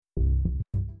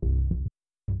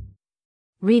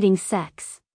Reading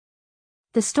sex.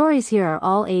 The stories here are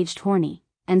all aged horny,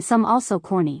 and some also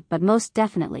corny, but most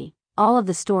definitely, all of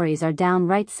the stories are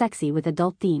downright sexy with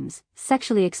adult themes,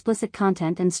 sexually explicit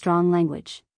content and strong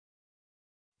language.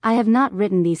 I have not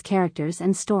written these characters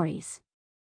and stories.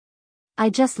 I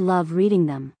just love reading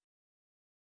them.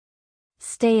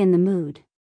 Stay in the mood.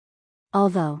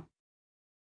 Although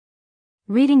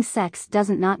reading sex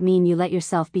doesn't not mean you let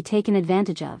yourself be taken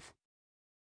advantage of.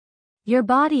 Your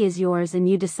body is yours and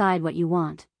you decide what you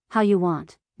want, how you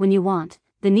want, when you want.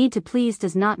 The need to please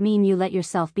does not mean you let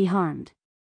yourself be harmed.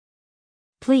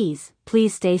 Please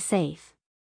stay safe.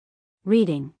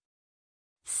 Reading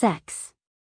sex.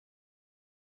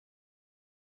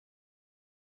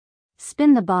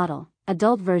 Spin the Bottle,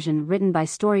 adult version written by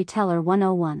Storyteller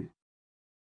 101.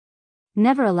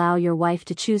 Never allow your wife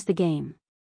to choose the game.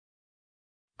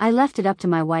 I left it up to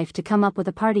my wife to come up with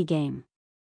a party game.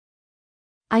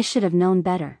 I should have known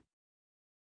better.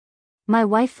 My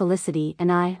wife Felicity and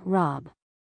I, Rob,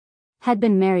 had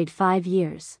been married 5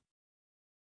 years.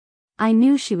 I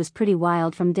knew she was pretty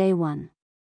wild from day one.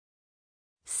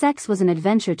 Sex was an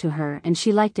adventure to her and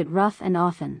she liked it rough and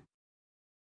often.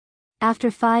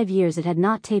 After 5 years it had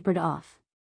not tapered off.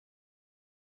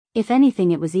 If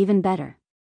anything, it was even better.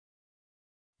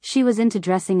 She was into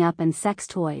dressing up and sex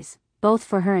toys, both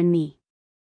for her and me.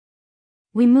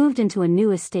 We moved into a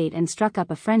new estate and struck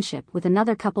up a friendship with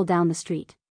another couple down the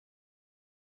street.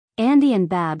 Andy and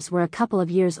Babs were a couple of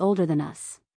years older than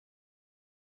us.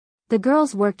 The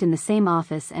girls worked in the same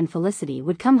office and Felicity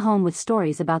would come home with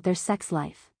stories about their sex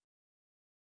life.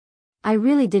 I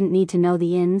really didn't need to know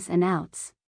the ins and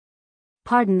outs,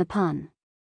 pardon the pun,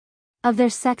 of their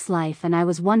sex life, and I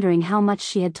was wondering how much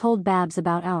she had told Babs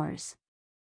about ours.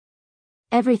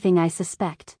 Everything, I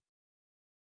suspect.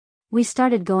 We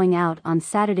started going out on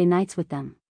Saturday nights with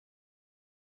them.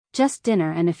 Just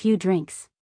dinner and a few drinks.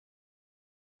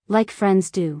 Like friends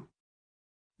do.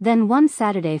 Then one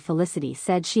Saturday Felicity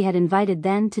said she had invited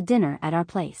them to dinner at our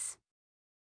place.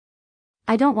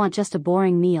 I don't want just a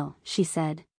boring meal, she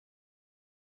said.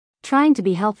 Trying to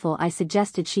be helpful, I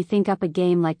suggested she think up a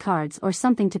game like cards or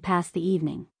something to pass the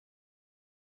evening.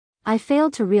 I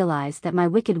failed to realize that my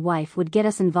wicked wife would get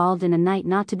us involved in a night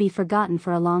not to be forgotten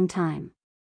for a long time.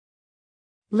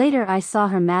 Later I saw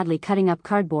her madly cutting up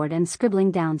cardboard and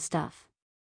scribbling down stuff.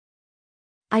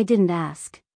 I didn't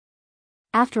ask.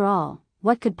 After all,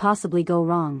 what could possibly go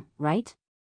wrong, right?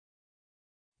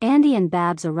 Andy and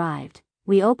Babs arrived.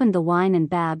 We opened the wine and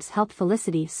Babs helped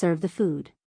Felicity serve the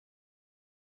food.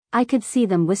 I could see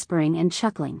them whispering and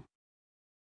chuckling.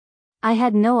 I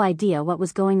had no idea what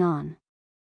was going on.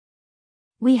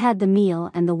 We had the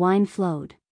meal and the wine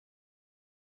flowed.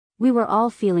 We were all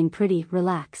feeling pretty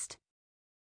relaxed.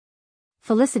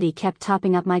 Felicity kept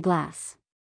topping up my glass.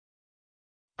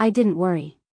 I didn't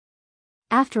worry.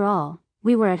 After all,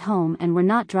 we were at home and were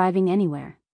not driving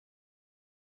anywhere.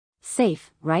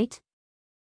 Safe, right?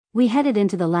 We headed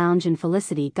into the lounge and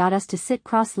Felicity got us to sit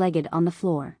cross-legged on the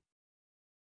floor.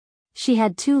 She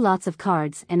had 2 lots of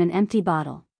cards and an empty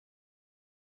bottle.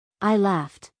 I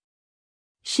laughed.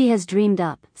 She has dreamed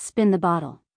up, spin the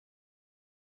bottle.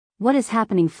 What is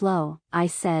happening, Flo? I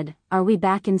said, are we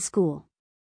back in school?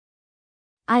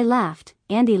 I laughed,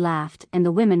 Andy laughed, and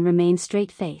the women remained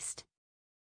straight-faced.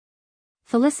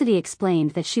 Felicity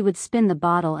explained that she would spin the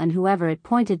bottle and whoever it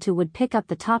pointed to would pick up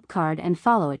the top card and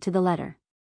follow it to the letter.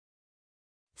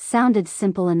 Sounded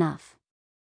simple enough.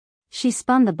 She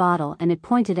spun the bottle and it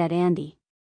pointed at Andy.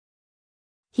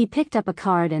 He picked up a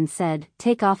card and said,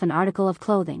 "Take off an article of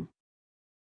clothing."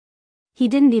 He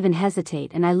didn't even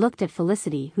hesitate and I looked at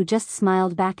Felicity, who just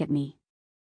smiled back at me.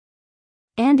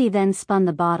 Andy then spun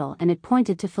the bottle and it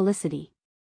pointed to Felicity.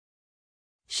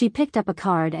 She picked up a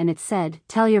card and it said,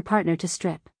 "Tell your partner to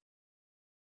strip."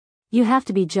 You have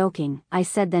to be joking, I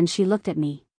said. Then she looked at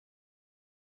me.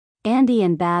 Andy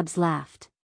and Babs laughed.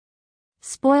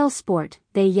 "Spoil sport,"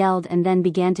 they yelled and then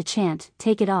began to chant,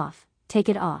 "Take it off, take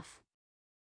it off."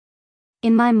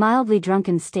 In my mildly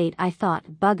drunken state I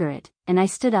thought, bugger it, and I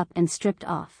stood up and stripped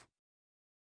off.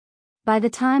 By the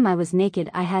time I was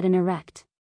naked I had an erect.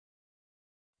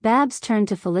 Babs turned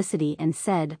to Felicity and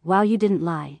said, "Wow, you didn't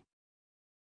lie."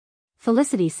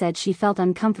 Felicity said she felt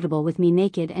uncomfortable with me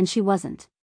naked and she wasn't.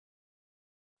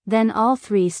 Then all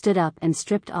 3 stood up and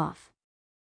stripped off.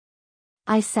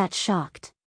 I sat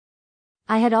shocked.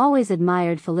 I had always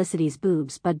admired Felicity's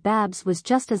boobs, but Babs was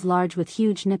just as large with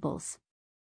huge nipples.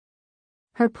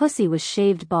 Her pussy was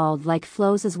shaved bald like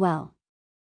Flo's as well.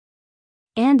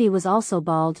 Andy was also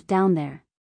bald down there.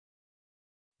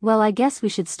 "Well, I guess we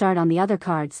should start on the other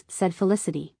cards," said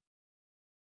Felicity.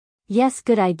 "Yes,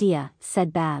 good idea,"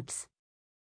 said Babs.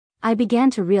 I began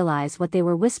to realize what they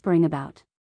were whispering about.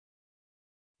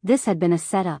 This had been a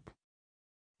setup.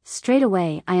 Straight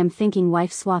away I am thinking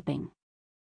wife swapping.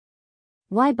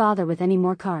 Why bother with any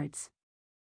more cards?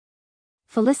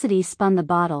 Felicity spun the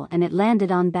bottle and it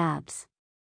landed on Babs.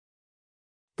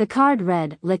 The card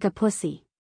read, "Lick a pussy."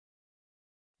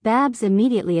 Babs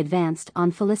immediately advanced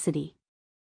on Felicity.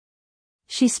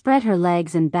 She spread her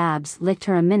legs and Babs licked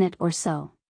her a minute or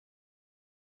so.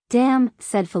 "Damn,"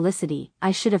 said Felicity,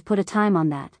 "I should have put a time on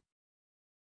that."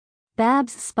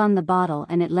 Babs spun the bottle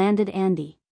and it landed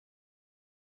Andy.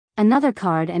 Another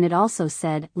card and it also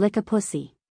said, "Lick a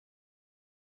pussy."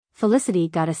 Felicity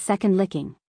got a second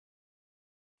licking.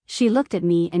 She looked at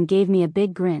me and gave me a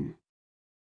big grin.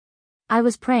 I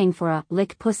was praying for a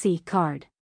 "lick pussy" card.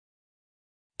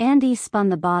 Andy spun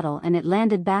the bottle and it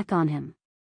landed back on him.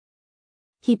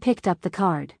 He picked up the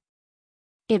card.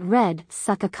 It read,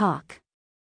 "Suck a cock."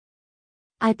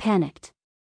 I panicked.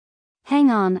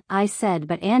 "Hang on," I said,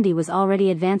 but Andy was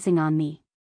already advancing on me.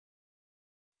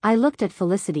 I looked at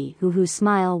Felicity, whose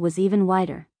smile was even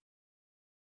wider.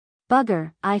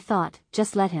 Bugger, I thought,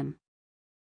 just let him.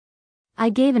 I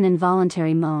gave an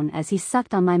involuntary moan as he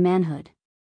sucked on my manhood.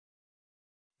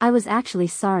 I was actually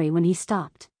sorry when he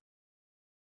stopped.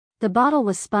 The bottle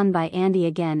was spun by Andy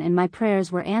again and my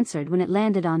prayers were answered when it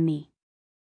landed on me.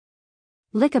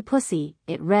 "Lick a pussy,"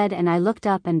 it read, and I looked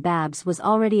up and Babs was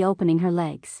already opening her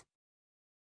legs.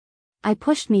 I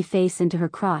pushed me face into her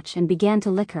crotch and began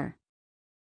to lick her.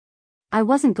 I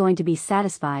wasn't going to be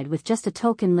satisfied with just a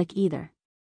token lick either.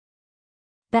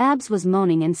 Babs was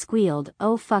moaning and squealed,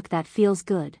 "Oh fuck, that feels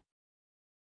good."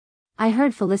 I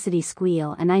heard Felicity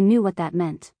squeal and I knew what that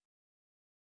meant.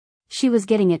 She was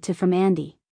getting it from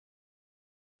Andy.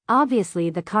 Obviously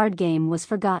the card game was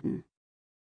forgotten.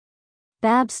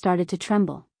 Babs started to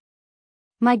tremble.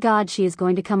 My God, she is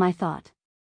going to come, I thought.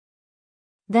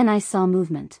 Then I saw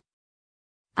movement.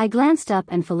 I glanced up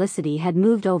and Felicity had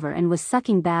moved over and was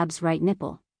sucking Babs' right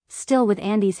nipple, still with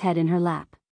Andy's head in her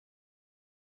lap.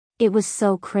 It was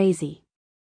so crazy.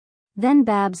 Then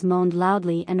Babs moaned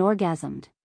loudly and orgasmed.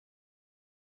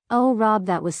 "Oh Rob,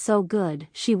 that was so good,"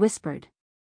 she whispered.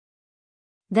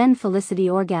 Then Felicity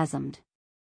orgasmed.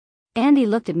 Andy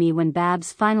looked at me when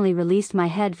Babs finally released my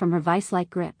head from her vice-like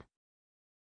grip.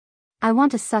 "I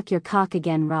want to suck your cock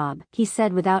again, Rob," he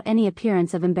said without any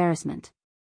appearance of embarrassment.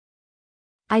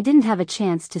 I didn't have a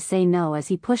chance to say no as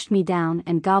he pushed me down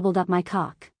and gobbled up my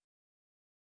cock.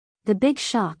 The big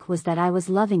shock was that I was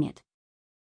loving it.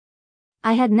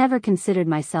 I had never considered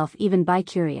myself even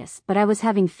bi-curious, but I was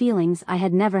having feelings I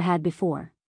had never had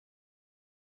before.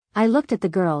 I looked at the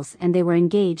girls and they were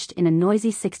engaged in a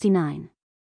noisy 69.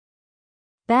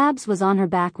 Babs was on her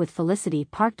back with Felicity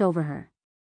parked over her,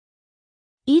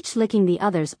 each licking the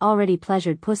other's already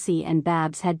pleasured pussy, and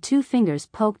Babs had 2 fingers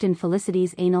poked in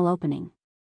Felicity's anal opening.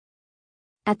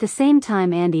 At the same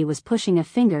time Andy was pushing a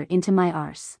finger into my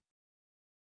arse.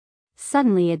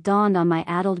 Suddenly it dawned on my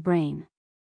addled brain.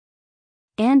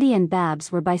 Andy and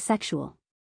Babs were bisexual.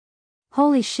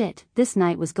 Holy shit, this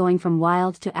night was going from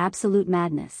wild to absolute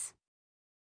madness.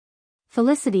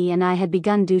 Felicity and I had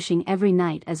begun douching every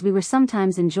night as we were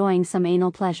sometimes enjoying some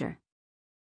anal pleasure.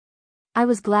 I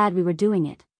was glad we were doing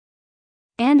it.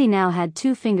 Andy now had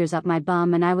 2 fingers up my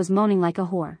bum and I was moaning like a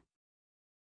whore.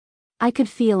 I could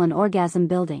feel an orgasm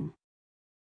building.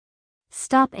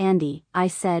 "Stop, Andy," I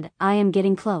said, "I am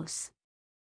getting close."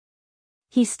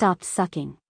 He stopped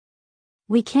sucking.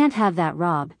 "We can't have that,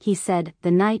 Rob," he said,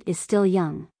 "the night is still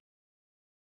young."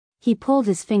 He pulled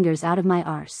his fingers out of my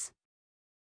arse.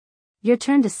 "Your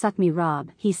turn to suck me,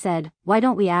 Rob," he said, "why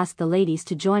don't we ask the ladies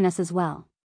to join us as well?"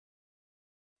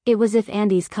 It was as if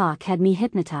Andy's cock had me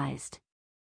hypnotized.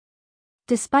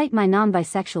 Despite my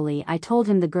non-bisexuality, I told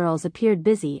him the girls appeared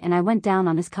busy and I went down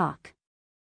on his cock.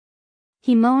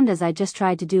 He moaned as I just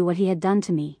tried to do what he had done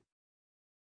to me.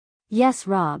 "Yes,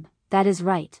 Rob, that is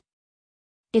right.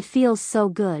 It feels so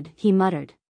good," he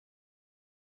muttered.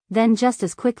 Then just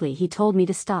as quickly he told me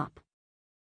to stop.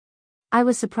 I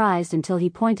was surprised until he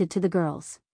pointed to the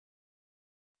girls.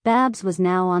 Babs was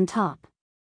now on top.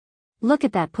 "Look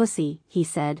at that pussy," he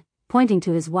said, pointing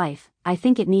to his wife, "I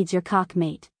think it needs your cock,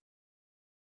 mate."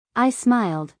 I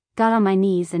smiled, got on my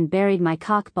knees and buried my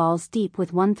cock balls deep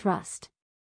with one thrust.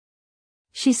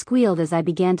 She squealed as I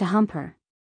began to hump her.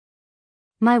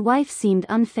 My wife seemed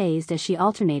unfazed as she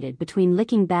alternated between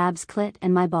licking Babs' clit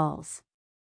and my balls.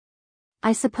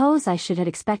 I suppose I should have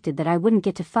expected that I wouldn't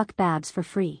get to fuck Babs for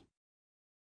free.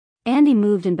 Andy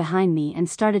moved in behind me and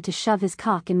started to shove his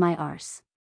cock in my arse.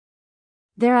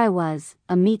 There I was,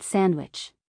 a meat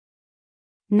sandwich.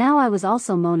 Now I was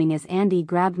also moaning as Andy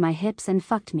grabbed my hips and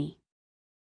fucked me.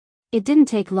 It didn't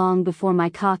take long before my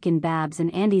cock in Babs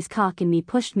and Andy's cock in me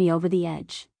pushed me over the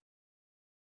edge.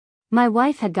 My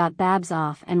wife had got Babs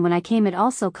off, and when I came it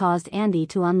also caused Andy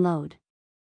to unload.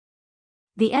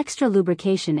 The extra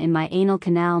lubrication in my anal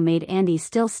canal made Andy's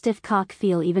still stiff cock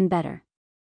feel even better.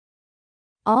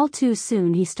 All too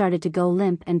soon he started to go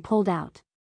limp and pulled out.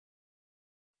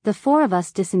 The four of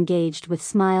us disengaged with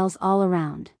smiles all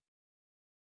around.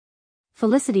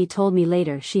 Felicity told me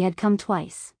later she had come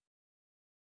twice.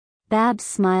 Babs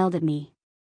smiled at me.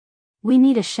 "We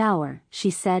need a shower," she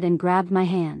said and grabbed my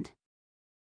hand.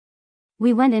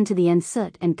 We went into the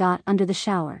ensuite and got under the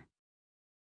shower.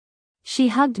 She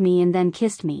hugged me and then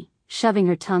kissed me, shoving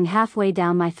her tongue halfway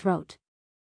down my throat.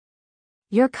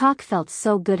 "Your cock felt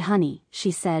so good, honey,"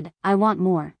 she said. "I want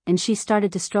more," and she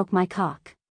started to stroke my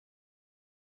cock.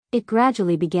 It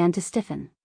gradually began to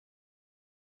stiffen.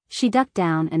 She ducked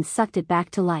down and sucked it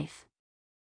back to life.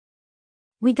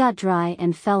 We got dry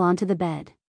and fell onto the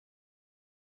bed.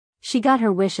 She got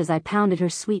her wish as I pounded her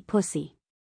sweet pussy.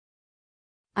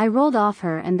 I rolled off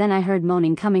her and then I heard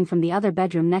moaning coming from the other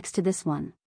bedroom next to this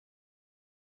one.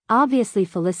 Obviously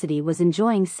Felicity was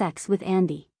enjoying sex with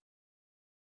Andy.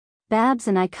 Babs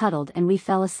and I cuddled and we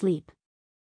fell asleep.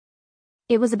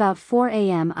 It was about 4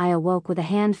 a.m. I awoke with a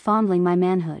hand fondling my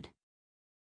manhood.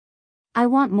 "I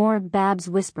want more," Babs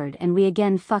whispered, and we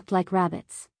again fucked like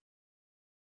rabbits.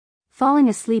 Falling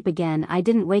asleep again, I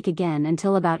didn't wake again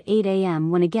until about 8 a.m.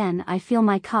 when again I feel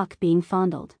my cock being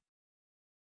fondled.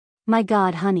 "My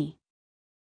God, honey.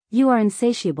 You are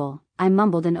insatiable," I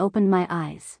mumbled and opened my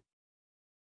eyes.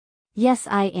 "Yes,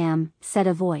 I am," said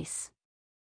a voice.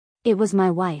 It was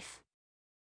my wife.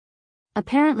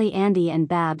 Apparently Andy and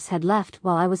Babs had left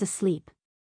while I was asleep.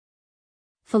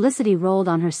 Felicity rolled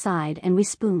on her side and we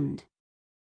spooned.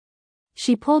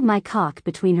 She pulled my cock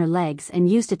between her legs and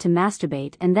used it to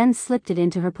masturbate and then slipped it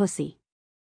into her pussy.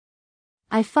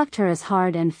 I fucked her as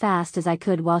hard and fast as I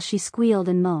could while she squealed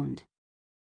and moaned.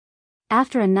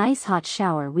 After a nice hot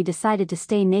shower we decided to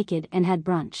stay naked and had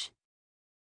brunch.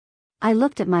 I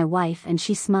looked at my wife and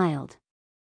she smiled.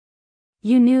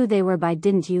 "You knew they were bi,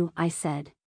 didn't you?" I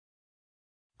said.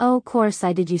 "Oh, course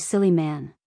I did, you silly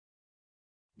man.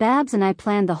 Babs and I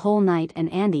planned the whole night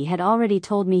and Andy had already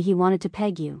told me he wanted to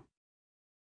peg you."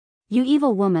 "You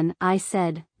evil woman," I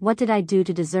said. "What did I do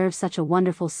to deserve such a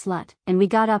wonderful slut?" And we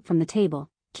got up from the table,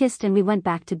 kissed and we went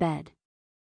back to bed.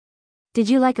 "Did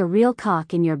you like a real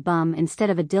cock in your bum instead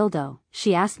of a dildo?"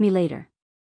 she asked me later.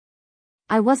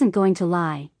 I wasn't going to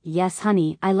lie. "Yes,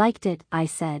 honey, I liked it," I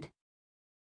said.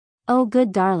 "Oh,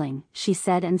 good darling," she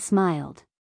said and smiled.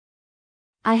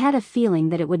 I had a feeling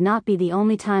that it would not be the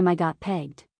only time I got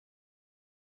pegged.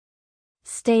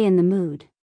 Stay in the mood.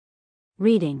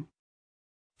 Reading.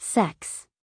 Sex.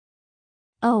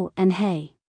 Oh, and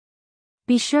hey.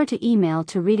 Be sure to email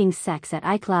to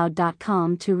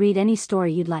readingsex@icloud.com to read any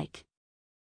story you'd like.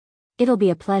 It'll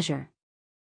be a pleasure.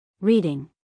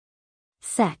 Reading.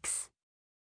 Sex.